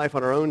live life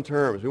on our own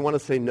terms. We want to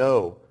say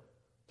no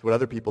to what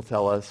other people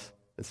tell us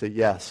and say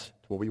yes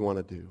to what we want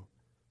to do.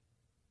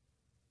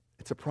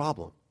 It's a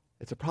problem.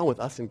 It's a problem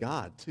with us and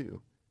God,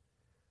 too.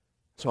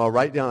 So I'll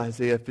write down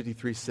Isaiah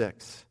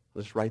 53:6.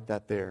 I'll just write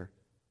that there.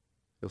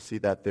 You'll see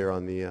that there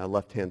on the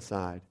left-hand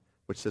side,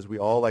 which says, we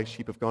all like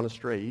sheep have gone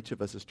astray. Each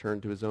of us has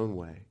turned to his own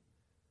way.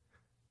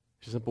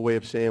 It's a simple way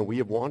of saying we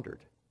have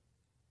wandered.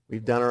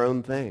 We've done our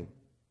own thing.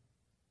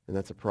 And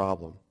that's a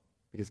problem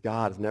because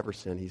God has never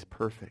sinned. He's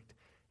perfect.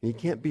 And you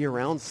can't be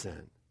around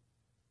sin.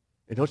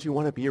 And don't you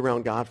want to be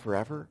around God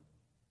forever?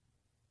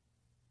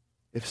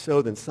 If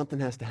so, then something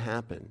has to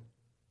happen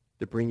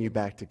to bring you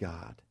back to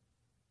God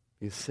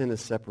because sin has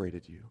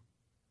separated you.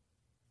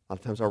 A lot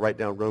of times I'll write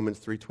down Romans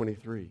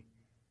 3:23.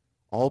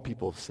 All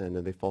people have sinned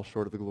and they fall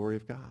short of the glory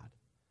of God.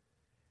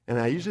 And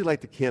I usually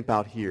like to camp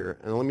out here,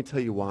 and let me tell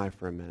you why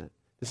for a minute.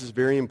 This is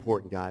very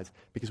important, guys,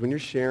 because when you're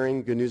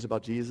sharing good news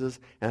about Jesus,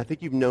 and I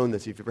think you've known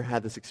this if you've ever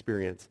had this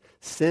experience,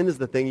 sin is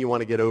the thing you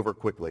want to get over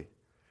quickly.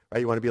 Right?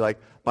 You want to be like,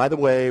 by the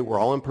way, we're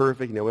all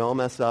imperfect, we all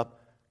mess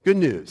up. Good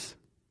news,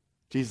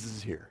 Jesus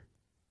is here.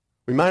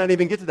 We might not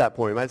even get to that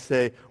point. We might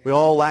say we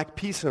all lack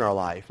peace in our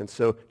life, and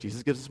so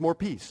Jesus gives us more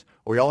peace.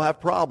 Or we all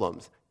have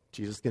problems.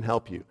 Jesus can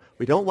help you.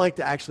 We don't like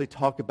to actually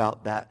talk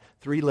about that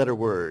 3-letter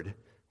word,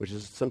 which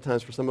is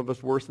sometimes for some of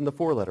us worse than the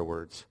 4-letter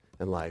words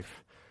in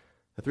life.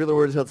 The 3-letter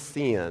word is called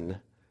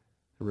sin,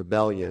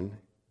 rebellion.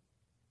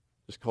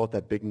 Just call it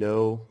that big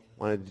no,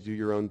 wanted to do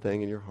your own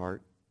thing in your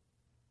heart.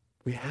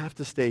 We have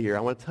to stay here.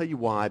 I want to tell you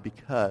why,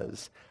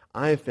 because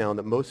I have found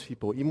that most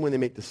people, even when they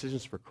make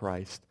decisions for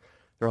Christ,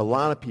 there are a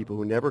lot of people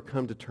who never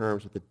come to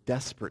terms with the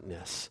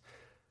desperateness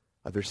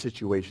of their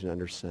situation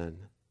under sin,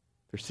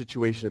 their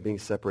situation of being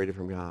separated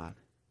from God.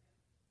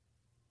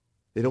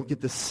 They don't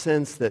get the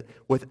sense that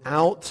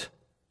without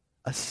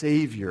a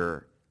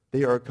Savior,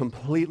 they are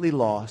completely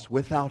lost,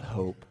 without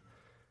hope,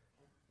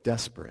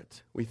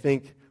 desperate. We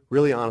think,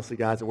 really honestly,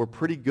 guys, that we're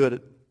pretty good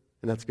at,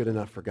 and that's good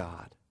enough for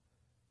God.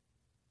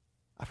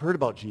 I've heard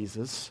about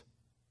Jesus.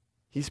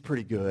 He's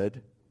pretty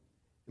good.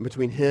 And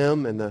between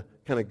him and the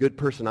kind of good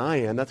person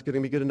I am, that's going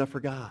to be good enough for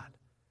God.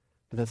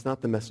 But that's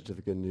not the message of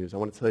the good news. I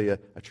want to tell you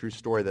a true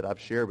story that I've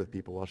shared with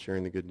people while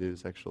sharing the good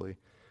news, actually.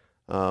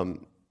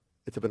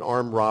 It's of an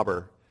armed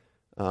robber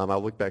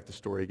I'll look back at the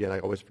story again. I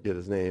always forget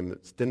his name.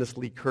 It's Dennis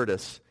Lee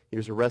Curtis. He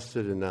was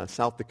arrested in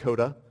South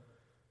Dakota.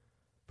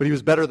 But he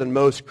was better than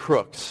most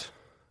crooks,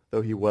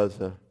 though he was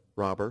a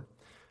robber.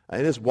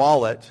 In his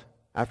wallet,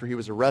 after he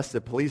was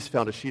arrested, police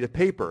found a sheet of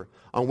paper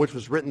on which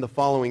was written the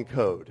following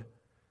code.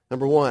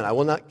 Number 1, I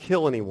will not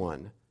kill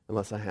anyone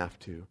unless I have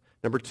to.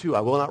 Number 2, I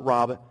will not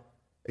rob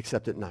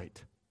except at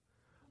night.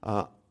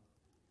 I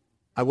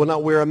will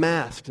not wear a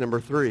mask.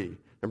 Number 3.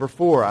 Number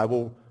 4, I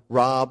will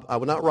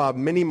not rob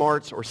mini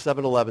marts or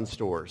 7-Eleven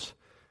stores.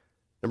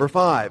 Number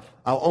 5,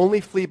 I'll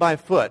only flee by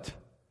foot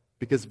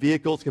because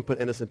vehicles can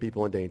put innocent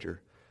people in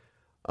danger.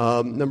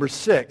 Number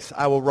 6,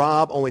 I will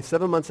rob only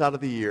 7 months out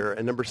of the year.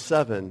 And number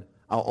 7,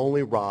 I'll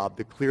only rob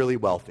the clearly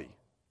wealthy.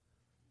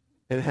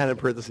 And it had in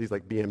parentheses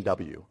like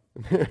BMW.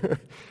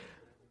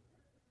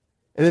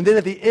 And then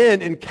at the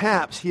end, in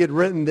caps, he had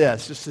written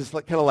this, just this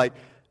kind of like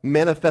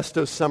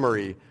manifesto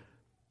summary.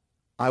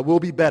 I will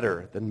be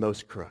better than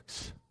most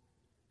crooks.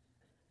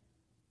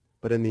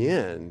 But in the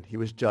end, he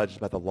was judged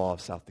by the law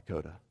of South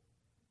Dakota.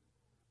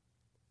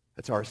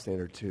 That's our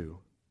standard too.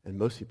 And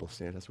most people's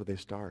standard, that's where they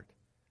start.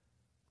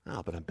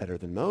 But I'm better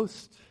than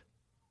most.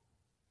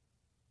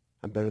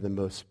 I'm better than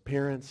most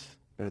parents,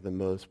 better than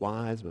most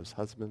wives, most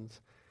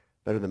husbands,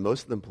 better than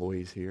most of the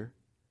employees here.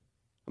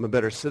 I'm a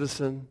better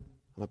citizen.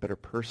 I'm a better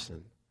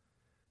person.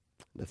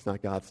 That's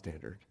not God's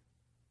standard.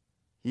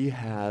 He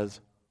has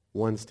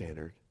one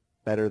standard,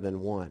 better than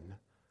one.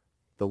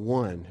 The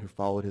one who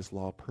followed his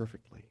law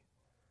perfectly,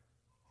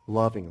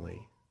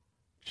 lovingly,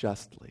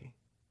 justly.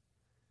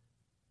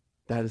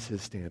 That is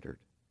his standard.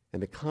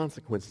 And the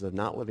consequences of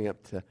not living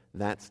up to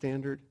that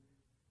standard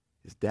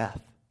is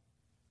death.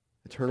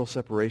 Eternal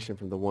separation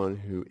from the one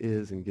who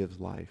is and gives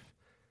life.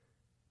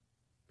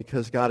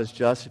 Because God is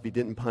just, if he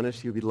didn't punish,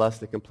 he would be less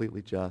than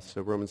completely just.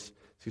 So Romans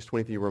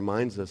 6:23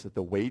 reminds us that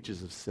the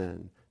wages of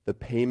sin, the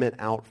payment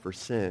out for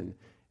sin,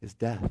 is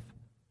death,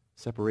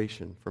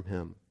 separation from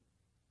him.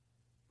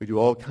 We do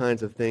all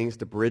kinds of things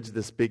to bridge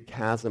this big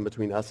chasm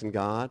between us and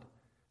God.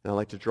 And I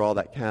like to draw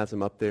that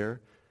chasm up there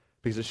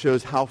because it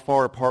shows how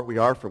far apart we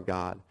are from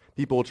God.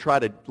 People will try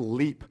to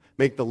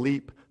make the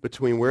leap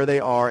between where they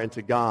are and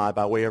to God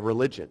by way of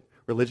religion.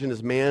 Religion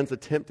is man's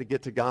attempt to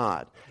get to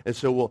God. And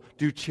so we'll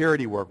do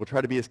charity work. We'll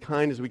try to be as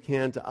kind as we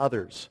can to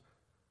others.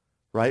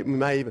 Right?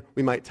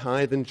 We might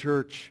tithe in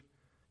church.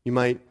 You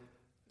might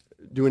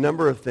do a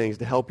number of things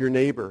to help your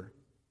neighbor.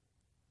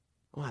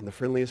 I'm the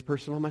friendliest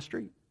person on my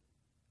street.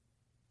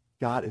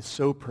 God is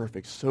so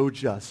perfect, so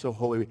just, so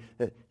holy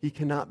that he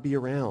cannot be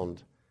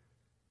around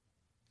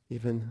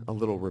even a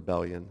little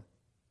rebellion.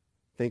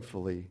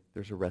 Thankfully,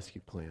 there's a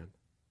rescue plan.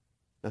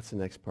 That's the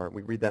next part.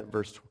 We read that in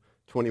verse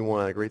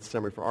 21, a great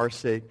summary. For our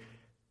sake,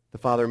 the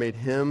Father made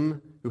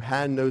him who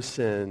had no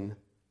sin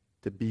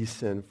to be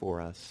sin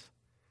for us.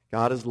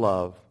 God is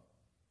love.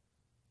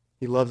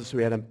 He loves us, so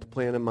he had a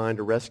plan in mind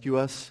to rescue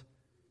us.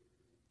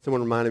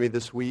 Someone reminded me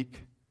this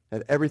week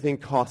that everything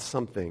costs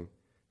something.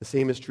 The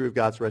same is true of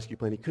God's rescue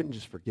plan. He couldn't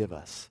just forgive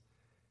us.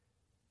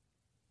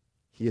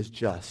 He is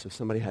just, so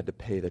somebody had to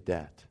pay the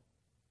debt.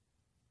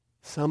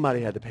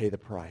 Somebody had to pay the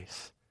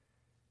price.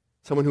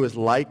 Someone who is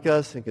like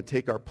us and can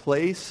take our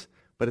place,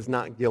 but is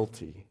not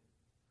guilty.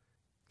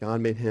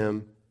 God made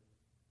him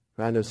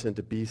who had no sin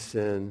to be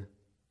sin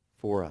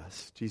for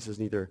us. Jesus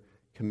neither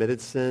committed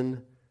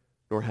sin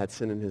nor had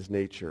sin in his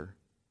nature.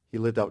 He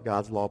lived out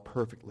God's law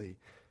perfectly,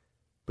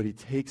 but he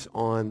takes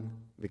on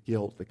the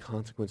guilt, the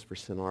consequence for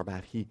sin on our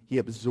behalf. He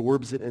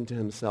absorbs it into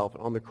himself.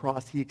 And on the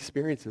cross, he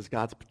experiences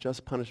God's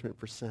just punishment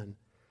for sin.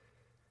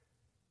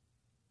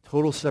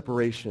 Total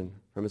separation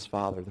from his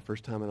Father, the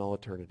first time in all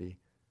eternity.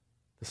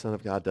 The Son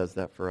of God does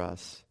that for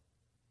us.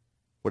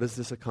 What does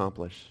this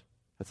accomplish?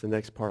 That's the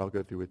next part I'll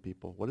go through with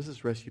people. What does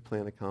this rescue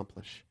plan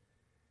accomplish?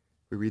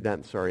 We read that,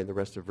 in the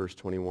rest of verse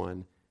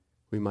 21.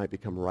 We might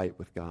become right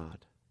with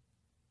God,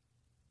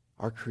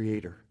 our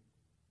Creator.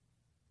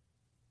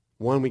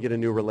 One, we get a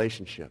new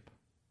relationship.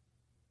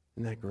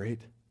 Isn't that great?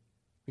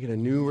 We get a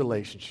new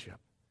relationship,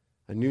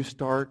 a new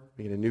start,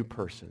 we get a new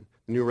person.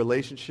 A new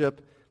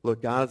relationship,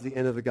 look, God is the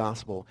end of the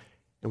gospel.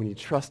 And when you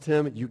trust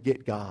him, you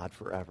get God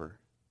forever.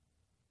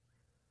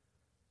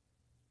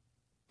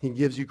 He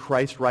gives you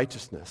Christ's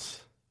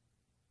righteousness.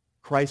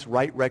 Christ's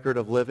right record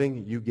of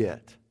living, you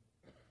get.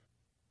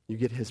 You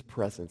get his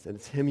presence. And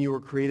it's him you were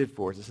created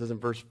for. As it says in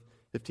verse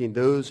 15,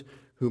 those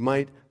who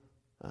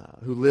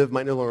live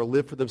might no longer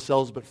live for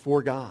themselves, but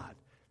for God.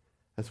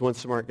 As one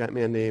smart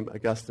man named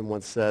Augustine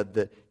once said,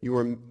 that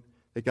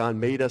God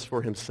made us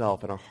for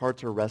himself, and our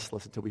hearts are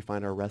restless until we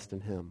find our rest in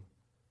him.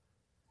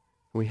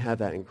 And we have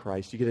that in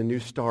Christ. You get a new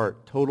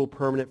start, total,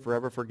 permanent,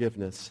 forever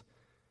forgiveness.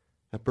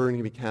 That burden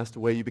can be cast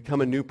away. You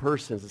become a new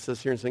person. As it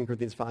says here in 2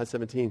 Corinthians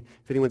 5:17,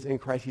 if anyone's in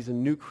Christ, he's a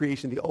new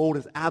creation. The old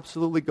is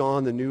absolutely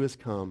gone. The new has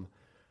come.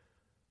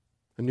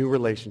 A new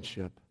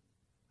relationship,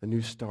 a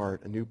new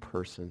start, a new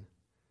person.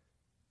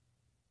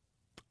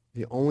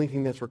 The only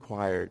thing that's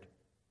required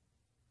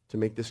to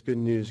make this good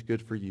news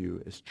good for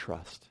you is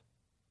trust.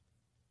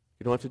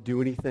 You don't have to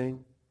do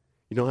anything.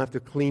 You don't have to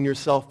clean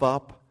yourself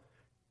up.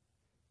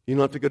 You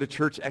don't have to go to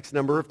church X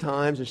number of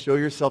times and show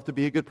yourself to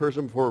be a good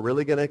person before we're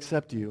really going to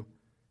accept you.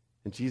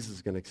 And Jesus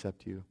is going to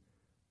accept you.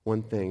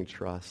 One thing,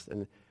 trust.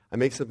 And I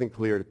make something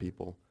clear to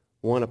people.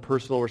 One, a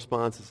personal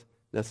response is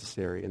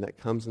necessary, and that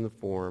comes in the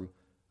form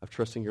of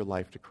trusting your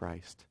life to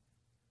Christ.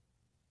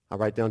 I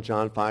write down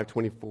John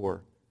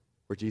 5:24,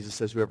 where Jesus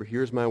says, whoever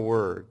hears my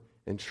word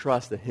and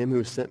trusts that him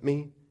who sent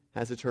me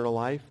has eternal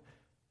life,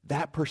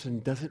 that person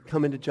doesn't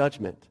come into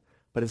judgment,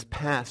 but is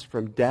passed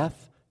from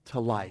death to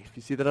life.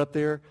 You see that up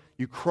there?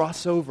 You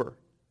cross over.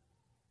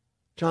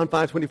 John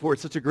 5:24,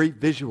 it's such a great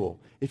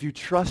visual. If you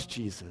trust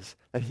Jesus,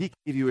 that he can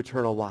give you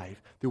eternal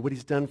life through what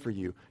he's done for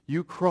you,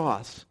 you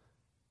cross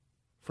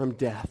from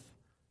death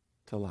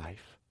to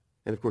life.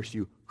 And of course,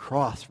 you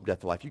cross from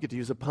death to life. You get to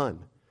use a pun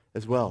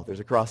as well. There's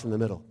a cross in the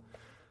middle.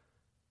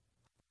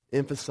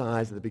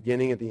 Emphasize at the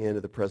beginning and the end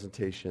of the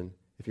presentation,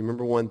 if you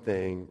remember one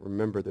thing,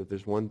 remember that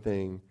there's one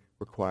thing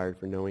required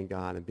for knowing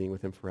God and being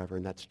with him forever,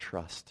 and that's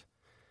trust.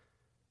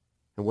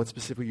 And what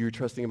specifically you're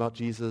trusting about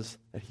Jesus?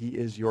 That he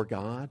is your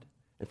God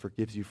and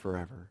forgives you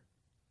forever.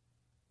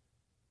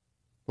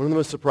 One of the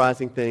most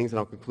surprising things, and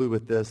I'll conclude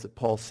with this, that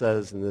Paul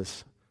says in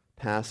this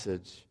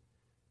passage,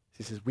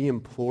 he says, we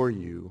implore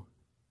you,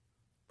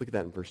 look at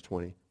that in verse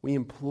 20, we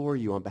implore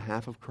you on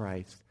behalf of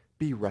Christ,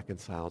 be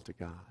reconciled to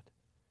God.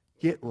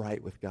 Get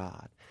right with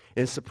God.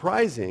 And it's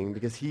surprising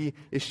because he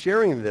is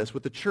sharing this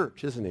with the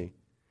church, isn't he?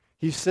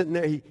 He's sitting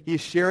there, he is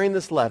sharing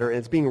this letter, and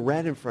it's being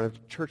read in front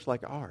of a church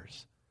like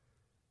ours.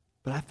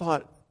 But I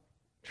thought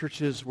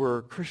churches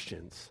were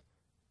Christians.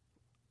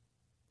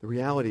 The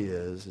reality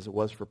is, as it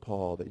was for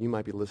Paul, that you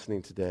might be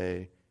listening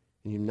today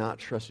and you've not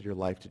trusted your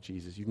life to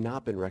Jesus. You've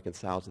not been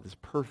reconciled to this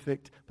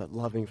perfect but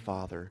loving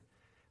Father.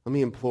 Let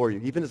me implore you,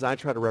 even as I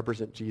try to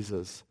represent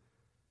Jesus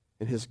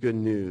and his good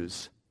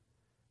news,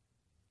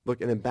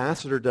 look, an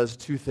ambassador does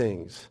two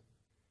things: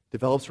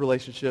 develops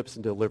relationships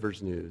and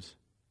delivers news.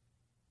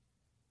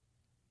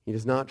 He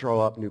does not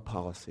draw up new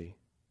policy.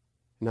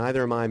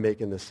 Neither am I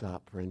making this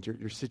up, friends.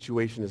 Your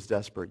situation is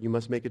desperate. You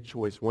must make a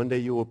choice. One day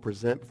you will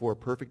present before a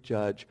perfect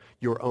judge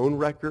your own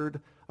record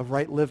of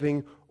right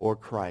living or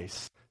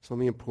Christ. So let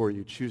me implore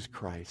you, choose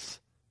Christ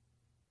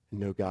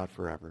and know God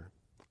forever.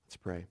 Let's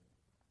pray.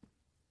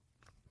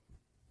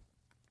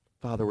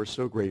 Father, we're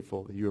so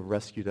grateful that you have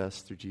rescued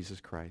us through Jesus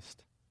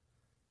Christ.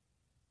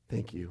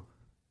 Thank you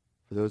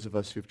for those of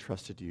us who have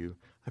trusted you.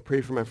 I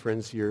pray for my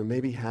friends here who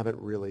maybe haven't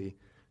really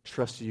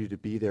trusted you to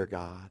be their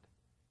God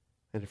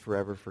and to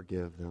forever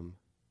forgive them.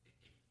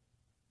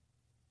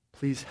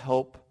 Please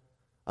help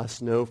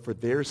us know for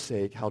their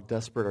sake how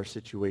desperate our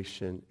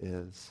situation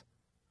is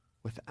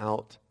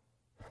without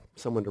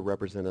someone to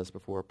represent us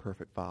before a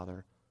perfect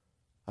Father,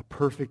 a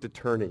perfect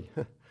attorney,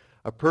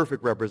 a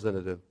perfect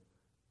representative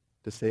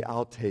to say,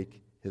 I'll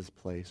take his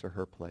place or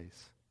her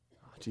place.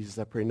 Oh, Jesus,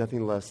 I pray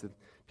nothing less that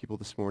people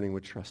this morning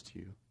would trust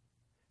you.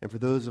 And for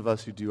those of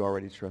us who do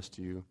already trust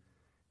you,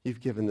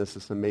 you've given us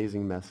this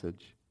amazing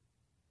message.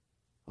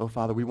 Oh,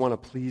 Father, we want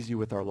to please you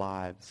with our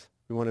lives.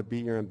 We want to be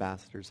your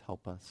ambassadors.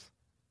 Help us.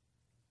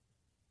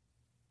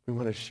 We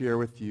want to share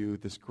with you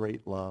this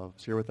great love,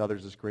 share with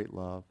others this great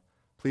love.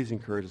 Please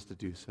encourage us to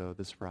do so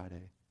this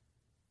Friday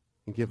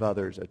and give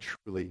others a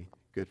truly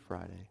good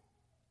Friday.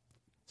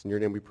 It's in your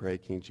name we pray,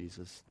 King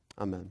Jesus.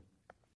 Amen.